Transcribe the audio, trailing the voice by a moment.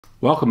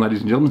Welcome,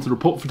 ladies and gentlemen, to the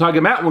Report for Tiger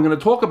Mountain. We're going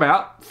to talk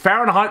about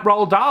Fahrenheit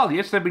Roald Dahl.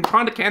 Yes, they've been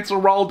trying to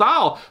cancel Roald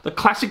Dahl, the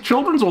classic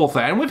children's author,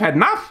 and we've had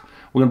enough.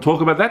 We're going to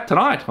talk about that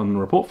tonight on the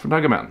Report from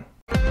Tiger Mountain.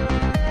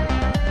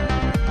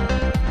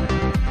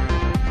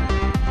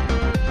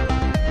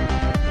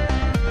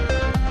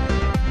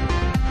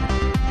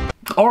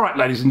 All right,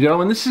 ladies and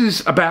gentlemen, this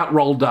is about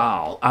Roald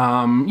Dahl.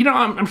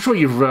 I'm sure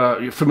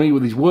you're familiar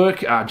with his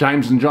work,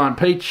 James and the Giant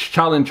Peach,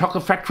 Charlie and the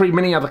Chocolate Factory,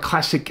 many other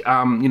classic,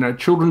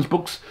 children's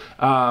books,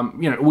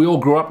 we all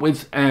grew up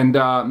with and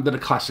that are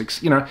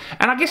classics, And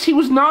I guess he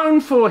was known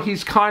for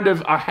his kind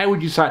of, how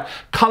would you say,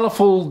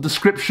 colourful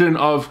description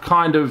of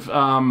kind of,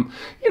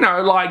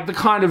 like the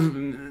kind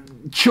of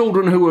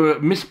children who were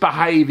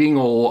misbehaving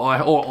or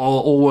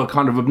were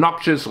kind of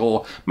obnoxious,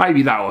 or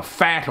maybe they were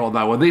fat, or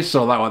they were this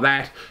or they were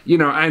that,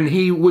 and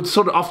he would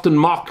sort of often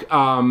mock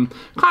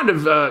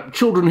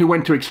children who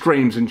went to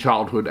extremes in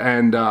childhood,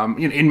 and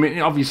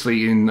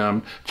obviously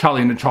in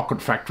Charlie and the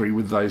Chocolate Factory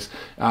with those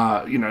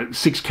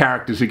 6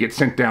 characters who get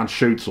sent down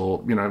chutes or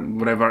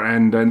whatever,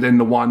 and then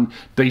the one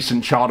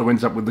decent child who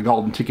ends up with the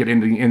golden ticket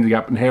ending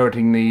up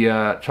inheriting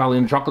the Charlie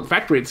and the Chocolate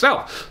Factory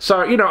itself.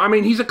 So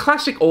he's a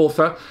classic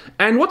author,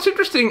 and what's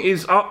interesting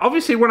is,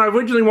 obviously, when I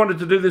originally wanted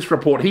to do this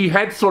report, he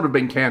had sort of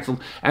been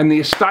cancelled, and the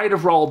estate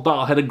of Roald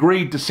Dahl had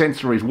agreed to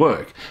censor his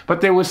work.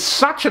 But there was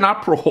such an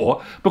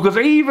uproar, because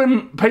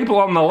even people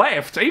on the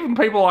left, even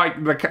people like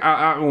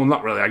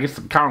not really, I guess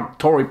the current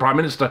Tory Prime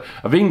Minister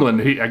of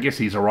England, I guess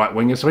he's a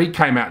right-winger, so he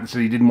came out and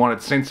said he didn't want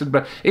it censored,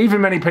 but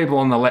even many people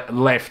on the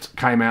left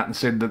came out and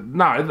said that,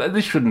 no,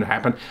 this shouldn't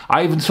happen.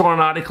 I even saw an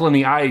article in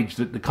The Age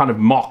that kind of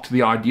mocked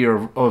the idea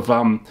of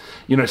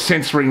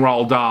censoring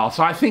Roald Dahl.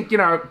 So I think,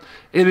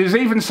 there's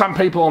even some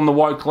people on the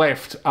woke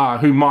left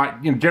who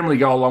might generally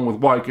go along with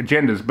woke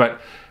agendas, but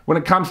when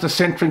it comes to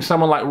censoring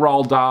someone like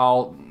Roald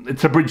Dahl,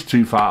 it's a bridge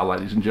too far,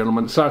 ladies and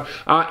gentlemen. So,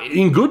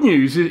 in good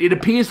news, it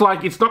appears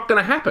like it's not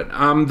going to happen.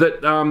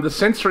 The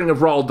censoring of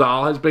Roald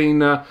Dahl has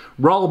been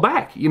rolled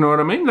back. You know what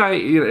I mean?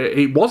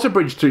 It was a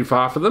bridge too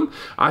far for them.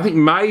 I think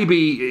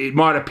maybe it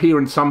might appear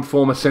in some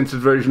form, a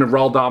censored version of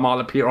Roald Dahl might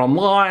appear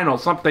online or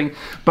something.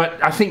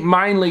 But I think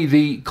mainly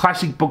the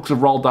classic books of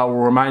Roald Dahl will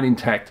remain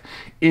intact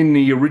in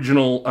the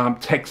original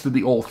text that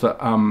the author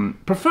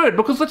preferred.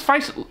 Because let's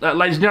face it,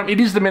 ladies and gentlemen, it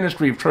is the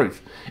ministry of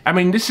truth. I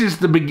mean, this is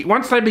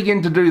once they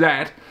begin to do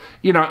that,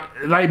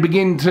 they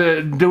begin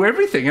to do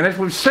everything. And as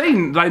we've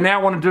seen, they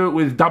now want to do it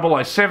with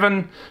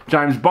 007,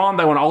 James Bond.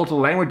 They want to alter the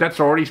language.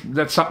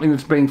 That's something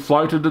that's being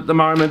floated at the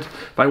moment.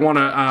 They want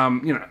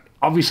to,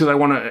 obviously they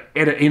want to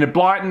edit Enid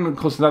Blyton, of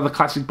course, another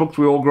classic books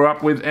we all grew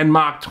up with, and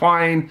Mark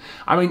Twain.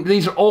 I mean,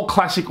 these are all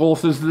classic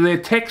authors. Their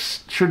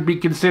texts should be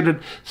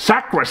considered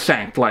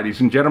sacrosanct,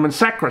 ladies and gentlemen,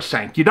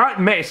 sacrosanct. You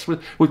don't mess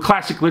with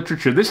classic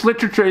literature. This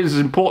literature is as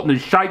important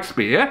as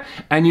Shakespeare,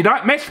 and you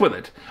don't mess with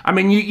it. I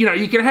mean,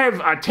 you can have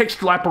a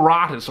textual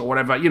apparatus or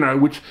whatever,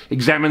 which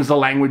examines the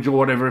language or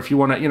whatever if you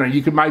want to,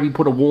 you could maybe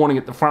put a warning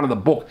at the front of the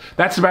book.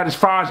 That's about as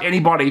far as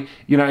anybody,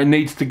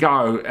 needs to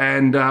go,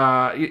 and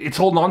it's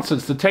all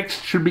nonsense. The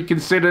text should be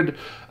considered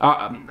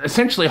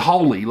essentially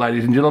holy,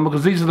 ladies and gentlemen,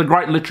 because these are the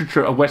great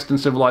literature of Western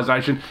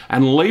civilization,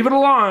 and leave it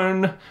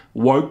alone,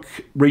 woke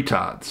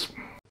retards.